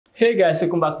Hey guys,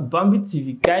 welcome back to Bambi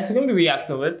TV. Guys, we're going to be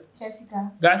reacting with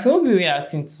Jessica. Guys, we're going to be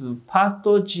reacting to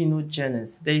Pastor Gino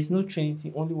Jennings. There is no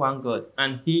Trinity, only one God,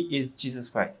 and He is Jesus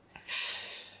Christ.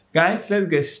 Guys, let's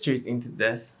get straight into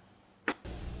this.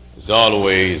 As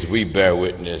always, we bear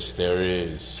witness there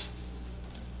is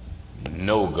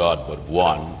no God but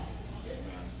one.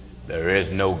 There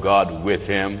is no God with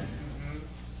Him.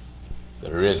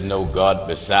 There is no God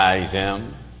besides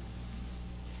Him.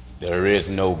 There is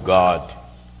no God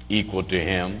equal to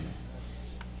Him.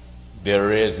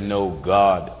 There is no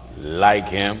God like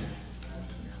Him.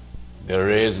 There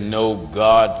is no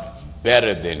God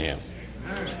better than Him.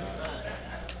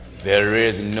 There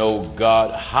is no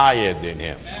God higher than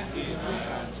Him.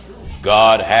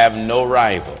 God have no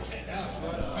rival.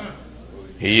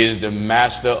 He is the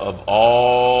master of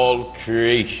all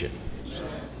creation.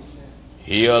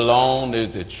 He alone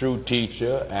is the true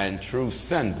teacher and true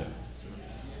sender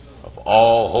of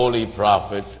all holy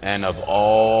prophets and of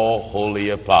all holy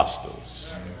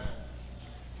apostles.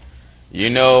 You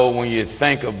know, when you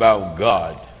think about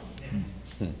God,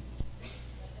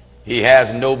 He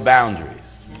has no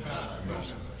boundaries.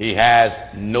 He has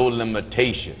no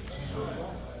limitations.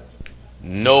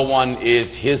 No one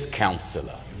is His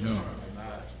counselor.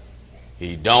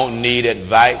 He don't need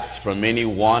advice from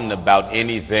anyone about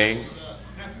anything.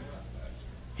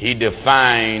 He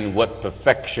defined what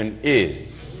perfection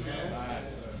is.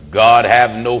 God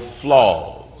have no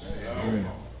flaws.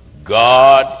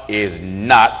 God is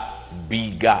not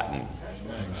begotten.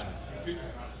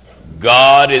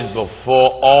 God is before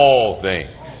all things.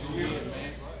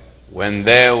 When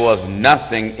there was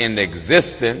nothing in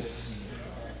existence,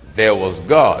 there was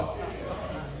God.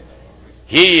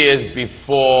 He is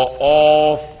before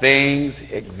all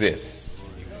things exist.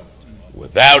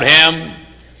 Without Him,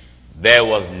 there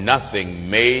was nothing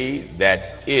made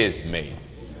that is made.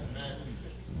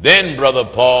 Then Brother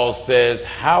Paul says,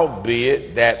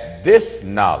 howbeit that this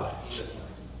knowledge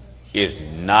is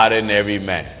not in every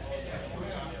man.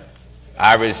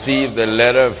 I received a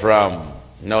letter from,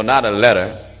 no, not a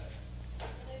letter.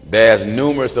 There's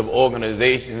numerous of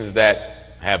organizations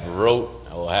that have wrote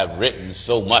or have written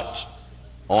so much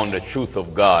on the truth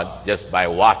of God just by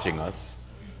watching us.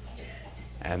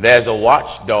 And there's a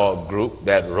watchdog group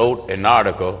that wrote an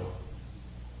article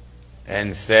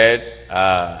and said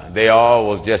they all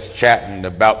was just chatting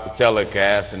about the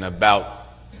telecast and about,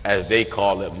 as they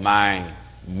call it, my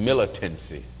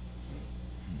militancy.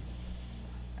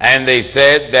 And they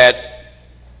said that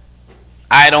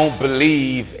I don't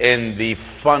believe in the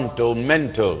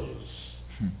fundamentals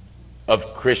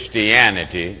of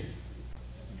Christianity,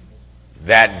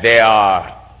 that there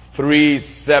are three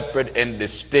separate and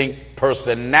distinct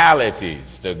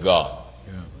personalities to God.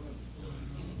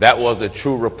 That was a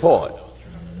true report.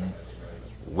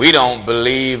 We don't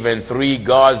believe in three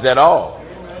gods at all.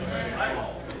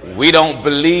 We don't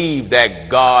believe that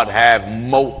God have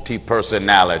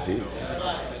multi-personalities,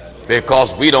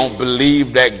 because we don't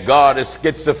believe that God is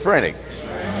schizophrenic.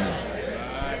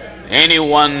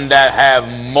 Anyone that have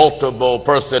multiple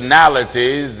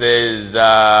personalities is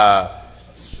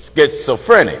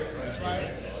schizophrenic.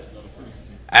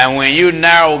 And when you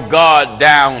narrow God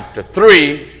down to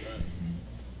three,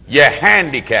 you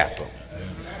handicap Him.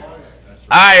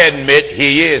 I admit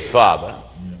He is Father,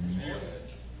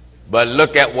 but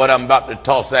look at what I'm about to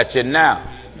toss at you now.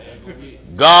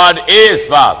 God is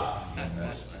Father.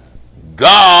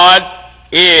 God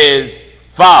is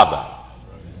Father.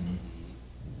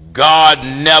 God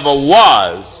never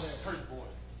was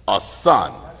a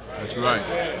son. That's right.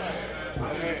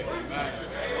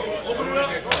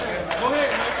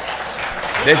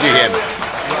 Did you hear me?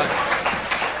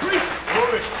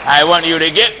 I want you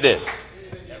to get this.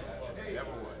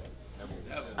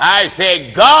 I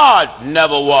say God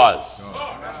never was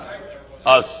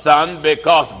a son,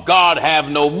 because God have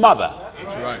no mother.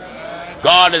 That's right.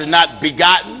 God is not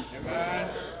begotten.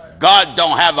 God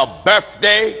don't have a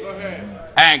birthday.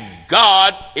 And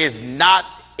God is not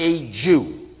a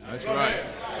Jew. That's right.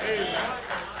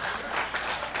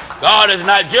 God is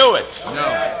not Jewish.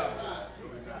 No.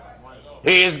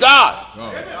 He is God.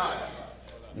 No.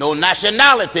 No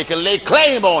nationality can lay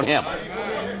claim on Him.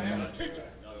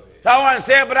 Someone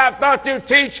said, but I thought you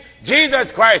teach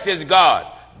Jesus Christ is God.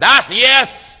 That's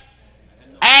yes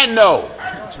and no.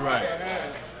 That's right.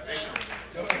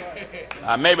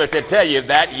 I'm able to tell you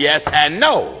that yes and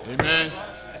no. Amen.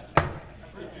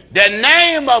 The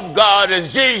name of God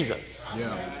is Jesus.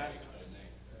 Yeah.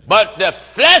 But the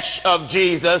flesh of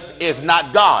Jesus is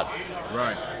not God.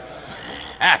 Right.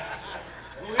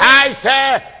 I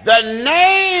said the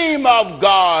name of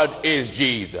God is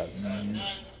Jesus.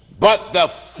 But the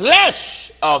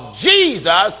flesh of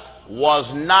Jesus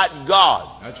was not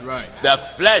God. That's right. The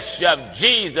flesh of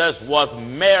Jesus was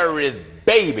Mary's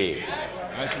baby.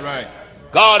 That's right.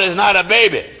 God is not a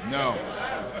baby. No.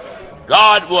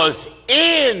 God was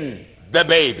in the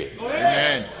baby.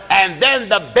 Amen. And then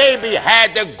the baby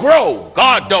had to grow.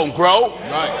 God don't grow.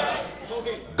 Right.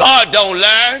 God don't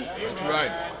learn. That's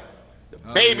right. The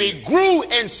baby grew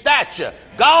in stature.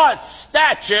 God's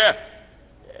stature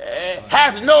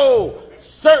has no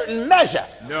certain measure.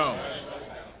 No.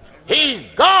 He's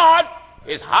God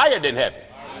is higher than heaven,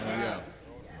 Yeah.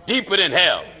 deeper than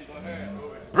hell,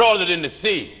 broader than the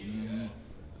sea,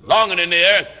 longer than the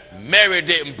earth. Mary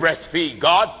didn't breastfeed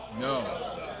God. No.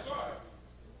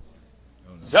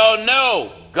 So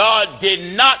no, God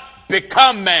did not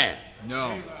become man.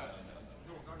 No.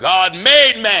 God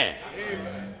made man.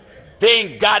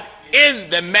 Then got in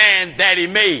the man that he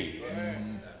made.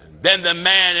 Then the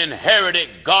man inherited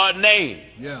God's name.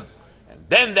 Yeah. And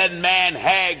then that man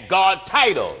had God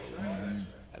title. And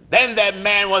then that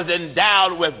man was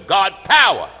endowed with God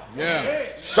power.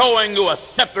 Yeah. Showing you a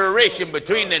separation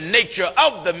between the nature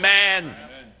of the man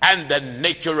and the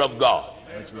nature of God.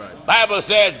 That's right. Bible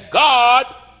says God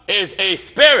is a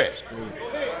spirit.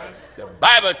 The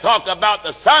Bible talks about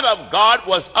the Son of God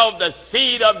was of the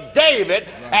seed of David,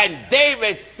 and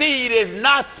David's seed is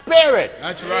not spirit.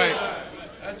 That's right.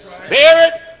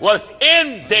 Spirit was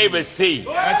in David's seed.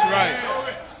 That's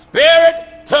right.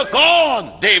 Spirit took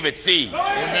on David's seed.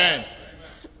 Amen.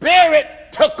 Spirit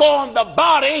took on the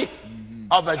body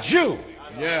of a Jew.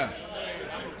 Yeah.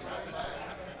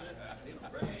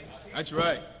 That's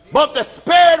right. But the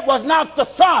Spirit was not the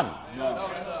Son.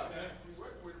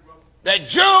 The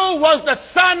Jew was the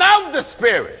son of the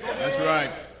Spirit. That's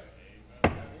right.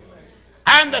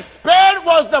 And the Spirit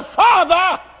was the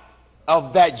father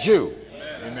of that Jew.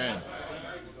 Amen.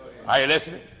 Are you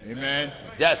listening? Amen.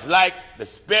 Just like the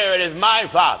Spirit is my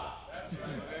father.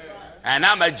 And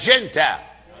I'm a Gentile.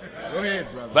 Go ahead,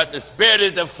 brother. But the Spirit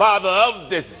is the father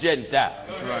of this Gentile.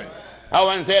 That's right.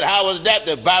 One said, how was that?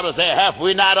 The Bible said, have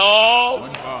we not all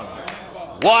One Father.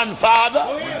 one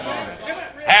Father?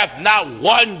 Hath not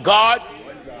one God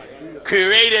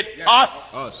created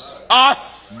us? Us.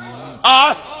 Us.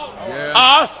 Us. Yeah.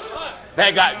 Us.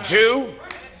 They got Jew,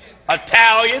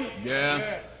 Italian,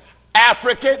 Yeah.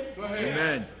 African,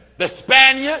 Amen. the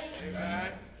Spaniard,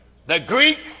 the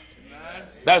Greek.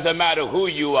 Doesn't matter who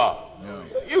you are. No.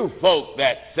 You folk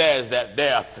that says that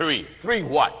there are three. Three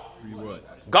what? Three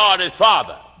what? God is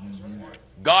Father.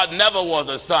 God never was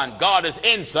a son. God is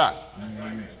in Son.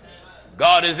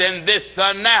 God is in this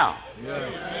Son now. Yeah.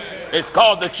 It's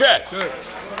called the church. Good.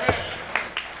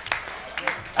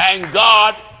 And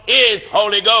God is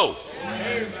Holy Ghost.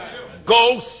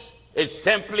 Ghost is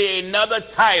simply another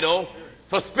title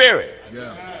for spirit.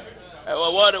 Yeah.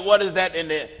 What is that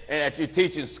that you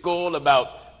teach in school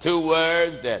about two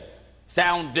words that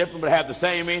sound different but have the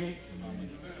same meaning?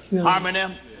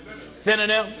 Homonym,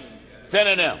 synonyms,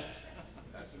 synonyms,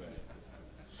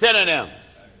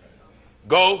 synonyms.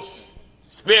 Ghost,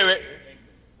 spirit,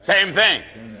 same thing.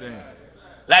 Same thing.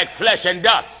 Like flesh and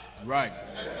dust. Right.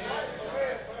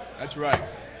 That's right.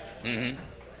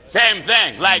 Same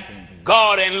thing. Like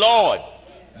God and Lord.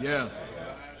 Yeah.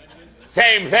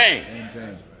 Same thing. Same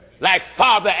thing. Like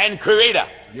Father and Creator.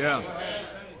 Yeah.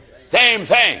 Same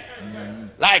thing.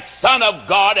 Like Son of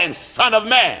God and Son of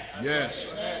Man.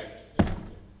 Yes.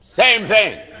 Same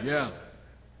thing. Yeah.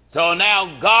 So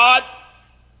now God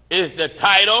is the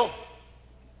title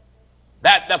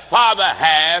that the Father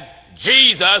have.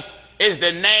 Jesus is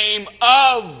the name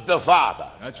of the Father.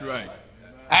 That's right.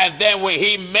 And then when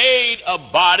he made a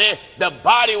body, the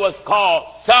body was called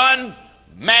Son,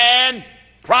 Man,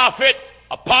 Prophet,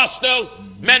 Apostle,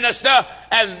 Minister,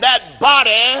 and that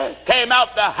body came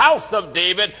out the house of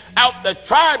David, out the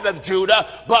tribe of Judah,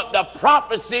 but the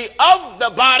prophecy of the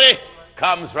body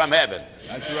comes from heaven.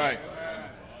 That's right.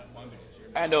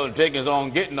 I know I'm taking on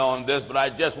getting on this, but I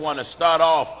just want to start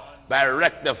off by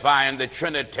rectifying the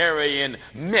Trinitarian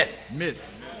myth.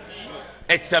 Myth.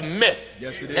 It's a myth.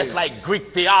 Yes, it It's is. like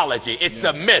Greek theology. It's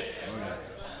a myth.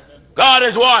 God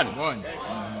is one. One.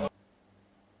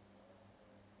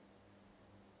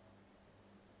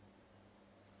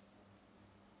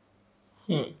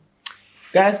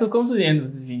 Guys, so come to the end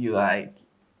of the video. Like,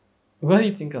 what do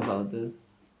you think about this?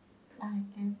 I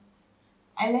guess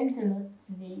I learned a lot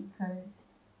today because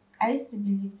I used to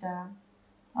believe that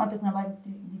when talking about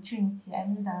the Trinity, I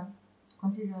know that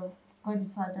consists of God the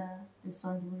Father, the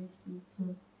Son, the Holy Spirit.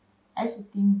 So I used to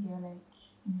think they're like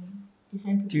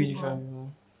different people, Three different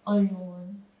people. all in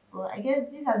one. But I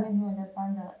guess this has made me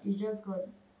understand that it's just God,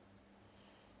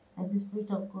 like the Spirit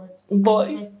of God But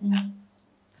manifesting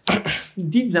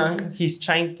deep down, he's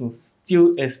trying to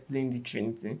still explain the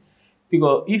Trinity.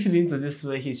 Because if you listen to this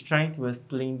way, he's trying to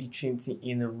explain the Trinity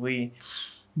in a way.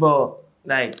 But,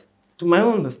 like, to my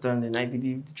own understanding, I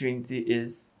believe the Trinity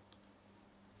is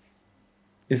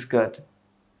God.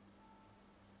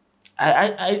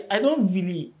 I don't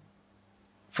really,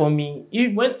 for me,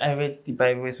 when I read the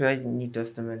Bible, especially the New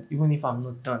Testament, even if I'm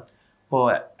not done,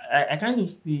 but I kind of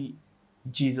see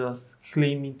Jesus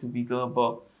claiming to be God,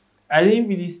 but I didn't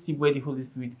really see where the Holy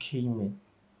Spirit came in.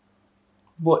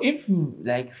 But if you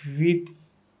like read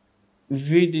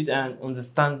it and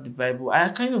understand the Bible, I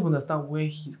kind of understand where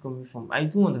he's coming from. I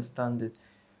do understand it,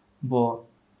 but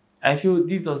I feel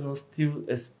this does not still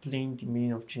explain the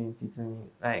meaning of Trinity to me.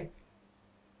 Like,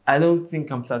 I don't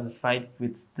think I'm satisfied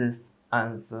with this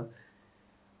answer.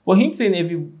 For him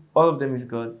saying all of them is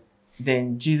God,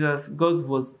 then God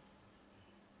was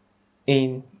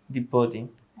in the body.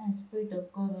 And the Spirit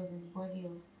of God was in the body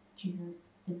of Jesus,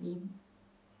 the baby.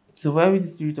 So why would the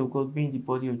Spirit of God be in the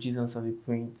body of Jesus and be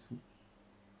praying to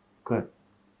God?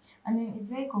 And then it's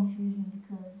very confusing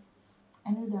because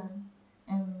I know that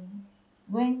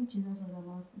when Jesus was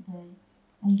about to die,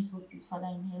 and he spoke to his Father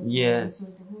in heaven. Yes. So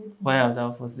the whole thing, Why have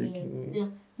thou forsaken me? yes.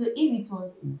 So if it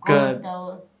was God that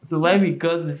was, so why would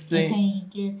God be saying?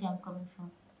 You get where I'm coming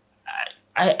from.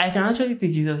 I can actually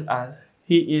take Jesus as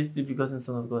he is the begotten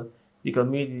Son of God, because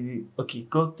maybe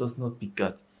God does not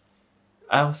beget.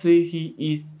 I'll say he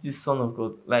is the Son of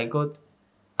God. Like, God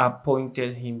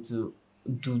appointed him to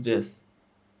do this.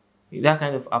 That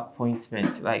kind of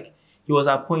appointment. Like, he was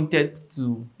appointed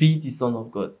to be the Son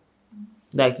of God.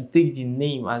 Like, to take the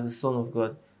name as the Son of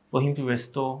God, for him to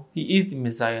restore. He is the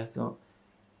Messiah. So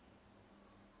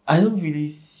I don't really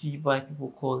see why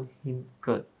people call him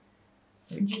God.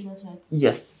 Like, Jesus, right?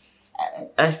 yes.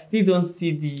 I still don't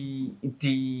see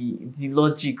the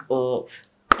logic or.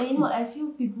 And you know, I feel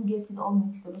people get it all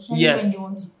mixed up, especially Yes. when they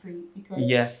want to pray. Because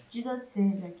Yes. Jesus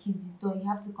said, like, he's the door, you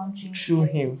have to come Through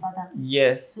him. the Father.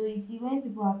 Yes. So you see, when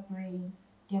people are praying,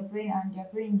 they're praying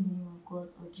in the name of God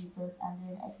or Jesus, and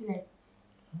then I feel like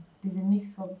there's a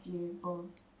mix up there, but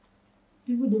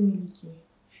people don't really care.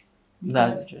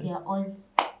 That's Because true. they are all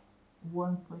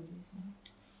one position.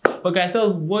 Okay, so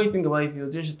what do you think about it? If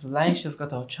you just like, share,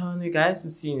 our channel, guys.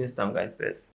 We'll see you next time, guys.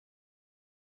 Best.